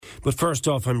But first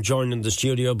off, I'm joined in the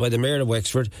studio by the Mayor of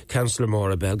Wexford, Councillor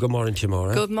Maura Bell. Good morning to you,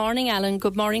 Maura. Good morning, Alan.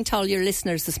 Good morning to all your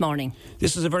listeners this morning.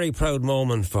 This is a very proud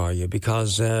moment for you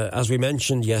because, as we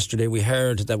mentioned yesterday, we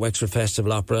heard that Wexford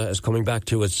Festival Opera is coming back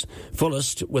to its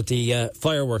fullest with the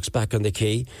fireworks back on the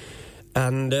quay.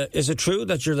 And is it true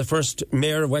that you're the first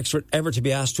Mayor of Wexford ever to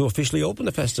be asked to officially open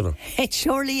the festival? It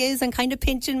surely is. I'm kind of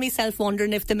pinching myself,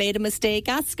 wondering if they made a mistake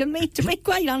asking me, to be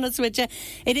quite honest with you.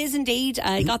 It is indeed.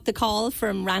 I got the call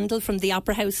from Randall from the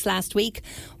Opera House last week,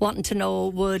 wanting to know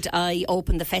would I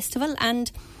open the festival,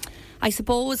 and I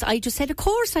suppose I just said, of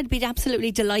course, I'd be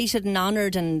absolutely delighted and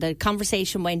honoured, and the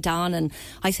conversation went on, and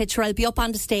I said, sure, I'll be up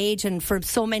on the stage, and for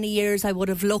so many years I would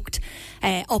have looked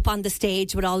up on the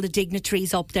stage with all the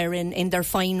dignitaries up there in their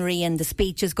finery and the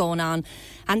speeches going on.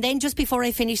 And then just before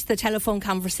I finished the telephone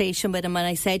conversation with him, and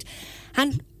I said,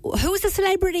 and who's the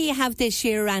celebrity you have this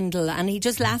year, Randall? And he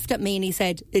just laughed at me and he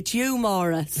said, it's you,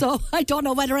 Maura. So I don't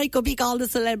know whether I could be called a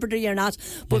celebrity or not,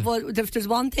 but if there's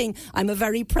one thing, I'm a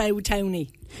very proud townie.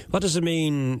 What does it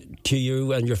mean to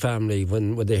you and your family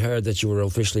when they heard that you were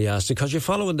officially asked? Because you're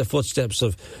following the footsteps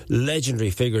of legendary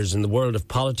figures in the world of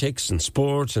politics and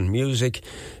sport and music.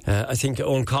 I think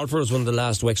Owen Colfer was one of the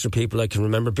last Wexford people I can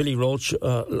remember. Billy Roach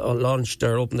launched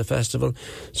or opened the festival.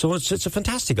 So it's a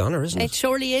fantastic honour, isn't it? It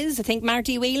surely is. I think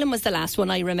Marty Whelan was the last one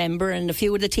I remember, and a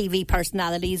few of the TV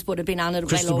personalities would have been on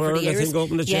it well over the years. I think,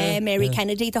 opened it, yeah, Mary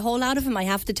Kennedy, the whole lot of them, I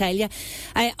have to tell you.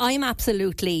 I'm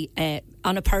absolutely,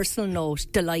 on a personal note,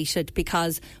 delighted,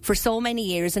 because for so many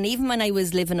years, and even when I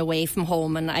was living away from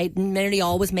home, and I nearly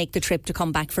always make the trip to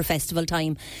come back for festival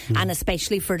time, and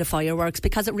especially for the fireworks,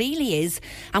 because it really is,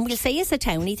 and we'll say it's a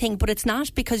townie thing, but it's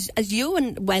not, because as you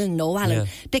well know, Alan,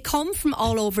 they come from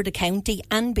all over the county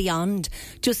and beyond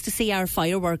just to see our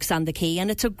fireworks on the quay, and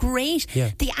it's a great,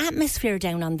 the atmosphere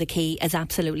down on the quay is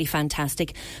absolutely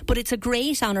fantastic, but it's a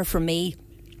great honour for me,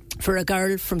 for a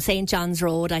girl from St. John's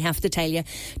Road, I have to tell you,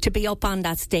 to be up on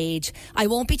that stage. I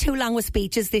won't be too long with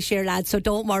speeches this year, lads, so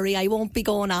don't worry, I won't be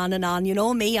going on and on. You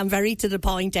know me, I'm very to the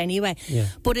point anyway.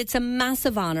 But it's a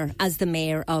massive honour as the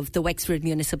Mayor of the Wexford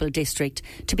Municipal District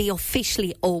to be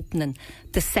officially opening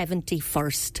the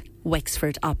 71st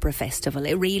Wexford Opera Festival.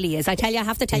 It really is. I tell you, I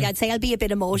have to tell you, I'd say I'll be a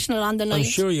bit emotional on the night. I'm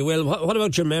sure you will. What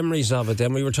about your memories of it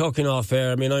then? We were talking off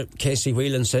air. I mean, Casey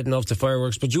Whelan setting off the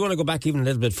fireworks, but do you want to go back even a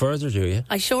little bit further, do you?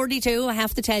 I surely do, I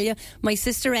have to tell you. My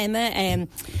sister Emma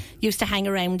used to hang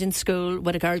around in school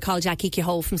with a girl called Jackie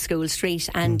Kehoe from School Street,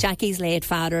 and Jackie's late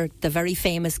father, the very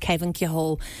famous Kevin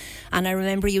Kehoe, and I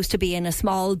remember he used to be in a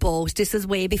small boat. This is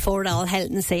way before all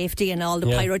health and safety and all the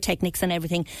pyrotechnics and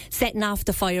everything, setting off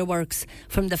the fireworks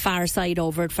from the far side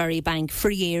over at Ferrybank for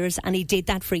years, and he did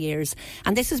that for years.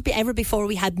 And this is ever before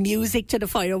we had music to the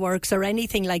fireworks or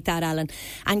anything like that, Alan.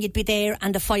 And you'd be there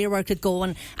and the firework would go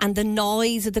on, and the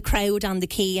noise of the crowd on the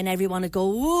quay, and everyone would go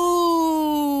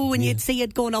woo, and you'd see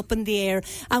it going up in the air,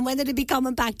 and when it'd be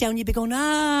coming back down, you'd be going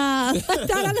that,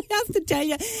 I have to tell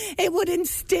you, it would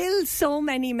instill so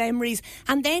many memories.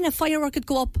 And then a firework would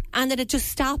go up and it'd just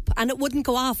stop and it wouldn't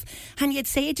go off, and you'd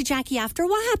say to Jackie after,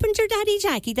 what happened to your daddy,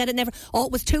 Jackie, that it never,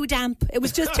 it was too damp. It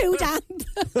was just too damp.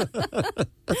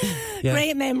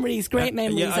 Great memories,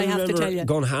 I have to tell you.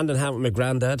 Going hand in hand with my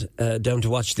granddad down to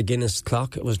watch the Guinness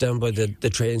clock. It was down by the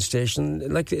train station.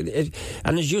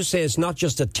 And as you say, it's not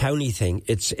just a townie thing.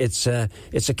 It's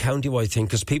a county-wide thing,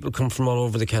 because people come from all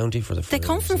over the county for the They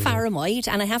come from far and wide,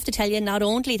 and I have to tell you, not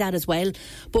only that as well,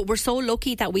 but we're so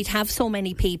lucky that we'd have so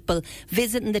many people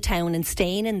visiting the town and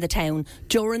staying in the town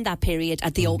during that period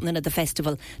at the opening of the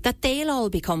festival, that they'll all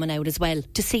be coming out as well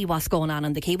to see what's going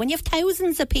on the quay. When you have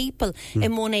thousands of people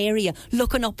in one area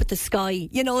looking up at the sky,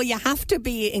 you know, you have to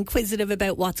be inquisitive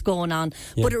about what's going on.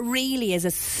 But it really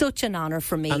is such an honour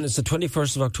for me. And it's the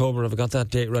 21st of October. Have I got that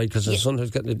date right? Because I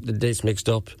sometimes get the dates mixed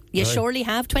up. You surely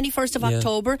have. 21st of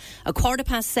October,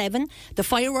 7:15. The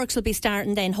fireworks will be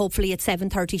starting then, hopefully at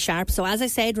 7:30 sharp. So as I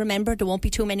said, remember, there won't be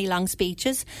too many long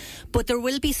speeches, but there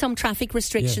will be some traffic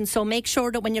restrictions. So make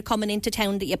sure that when you're coming into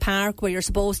town that you park where you're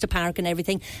supposed to park and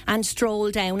everything, and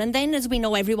stroll down. And then, as we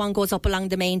know, everyone goes up along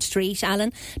the main street,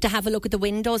 Alan, to have a look at the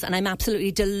windows. And I'm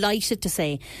absolutely delighted to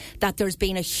say that there's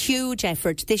been a huge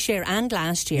effort this year and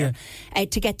last year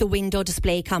to get the window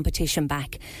display competition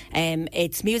back.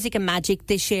 It's Music and Magic,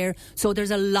 this year. So there's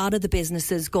a lot of the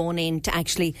businesses going in to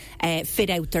actually fit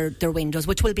out their windows,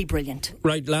 which will be brilliant.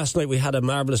 Right, last night we had a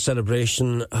marvellous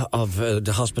celebration of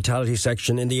the hospitality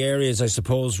section in the areas, I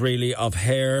suppose, really of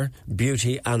hair,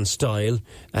 beauty and style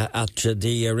at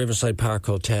the Riverside Park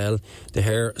Hotel, the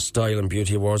Hair, Style and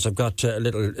Beauty Awards. I've got a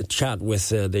little chat with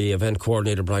the event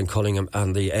coordinator Brian Cunningham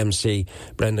and the MC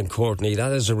Brendan Courtney.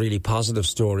 That is a really positive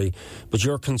story, but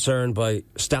you're concerned by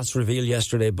stats revealed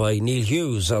yesterday by Neil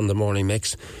Hughes on the Morning Mix.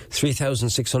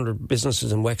 3,600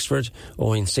 businesses in Wexford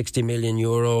owing €60 million.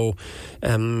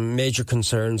 Major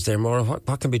concerns there, Maura.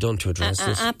 What can be done to address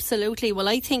this? Absolutely. Well,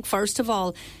 I think first of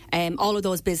all of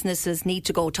those businesses need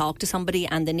to go talk to somebody,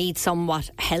 and they need somewhat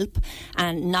help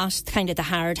and not kind of the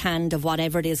hard hand of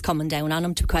whatever it is coming down on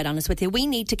them, to be quite honest with you. We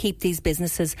need to keep these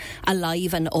businesses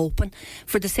alive and open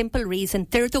for the simple reason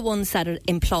they're the ones that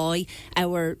employ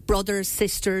our brothers,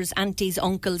 sisters, aunties,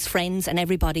 uncles, friends and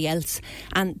everybody else.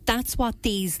 And that's what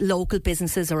these local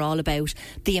businesses are all about,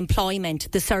 the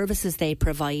employment, the services they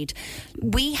provide.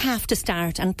 We have to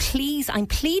start, and please, I'm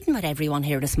pleading with everyone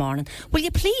here this morning, will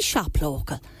you please shop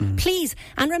local? Please.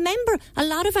 And remember, a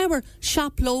lot of our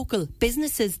shop local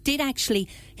businesses did actually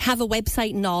have a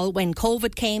website and all. When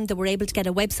COVID came, they were able to get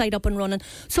a website up and running.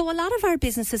 So a lot of our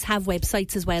businesses have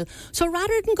websites as well. So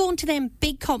rather than going to them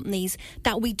big companies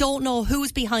that we don't know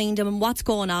who's behind them and what's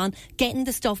going on, getting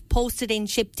the stuff posted in,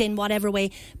 shipped in, whatever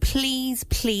way, please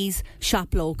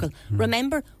shop local.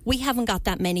 Remember, we haven't got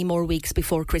that many more weeks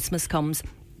before Christmas comes.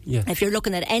 Yeah. If you're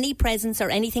looking at any presents or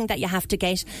anything that you have to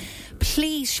get,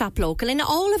 please shop local in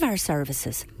all of our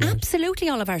services. Right. Absolutely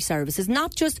all of our services,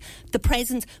 not just the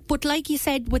presents, but like you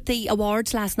said with the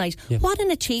awards last night, what an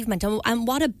achievement and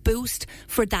what a boost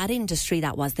for that industry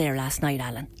that was there last night,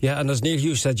 Alan. Yeah, and as Neil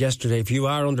Hughes said yesterday, if you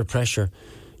are under pressure,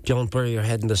 don't bury your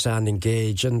head in the sand,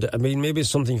 engage. And I mean, maybe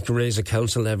it's something you can raise at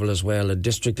council level as well, a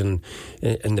district and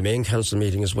in the main council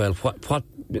meeting as well. What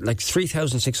like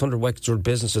 3,600 Wexford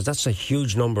businesses, that's a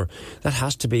huge number. That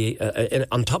has to be,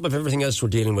 on top of everything else we're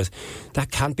dealing with,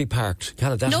 that can't be parked,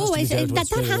 can it? That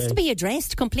has to be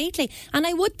addressed completely. And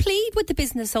I would plead with the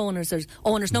business owners,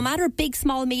 no matter big,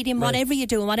 small, medium, whatever you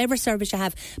do and whatever service you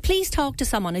have, please talk to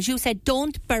someone. As you said,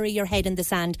 don't bury your head in the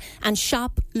sand and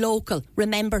shop local.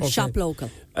 Remember, shop local.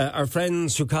 Our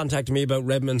friends who contacted me about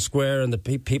Redmond Square and the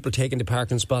people taking the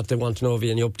parking spot, they want to know if you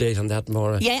have any update on that,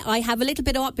 Maura. Yeah, I have a little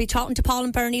bit of I'll be talking to Paul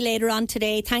and Bernie later on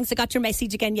today. Thanks, I got your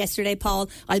message again yesterday, Paul.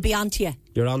 I'll be on to you.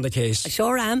 You're on the case. I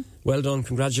sure am. Well done,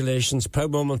 congratulations.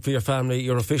 Proud moment for your family.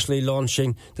 You're officially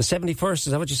launching the 71st, is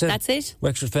that what you said? That's it.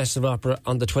 Wexford Festival Opera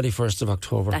on the 21st of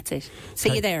October. That's it.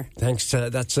 See you there. Thanks.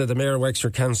 That's the Mayor of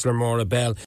Wexford, Councillor Maura Bell.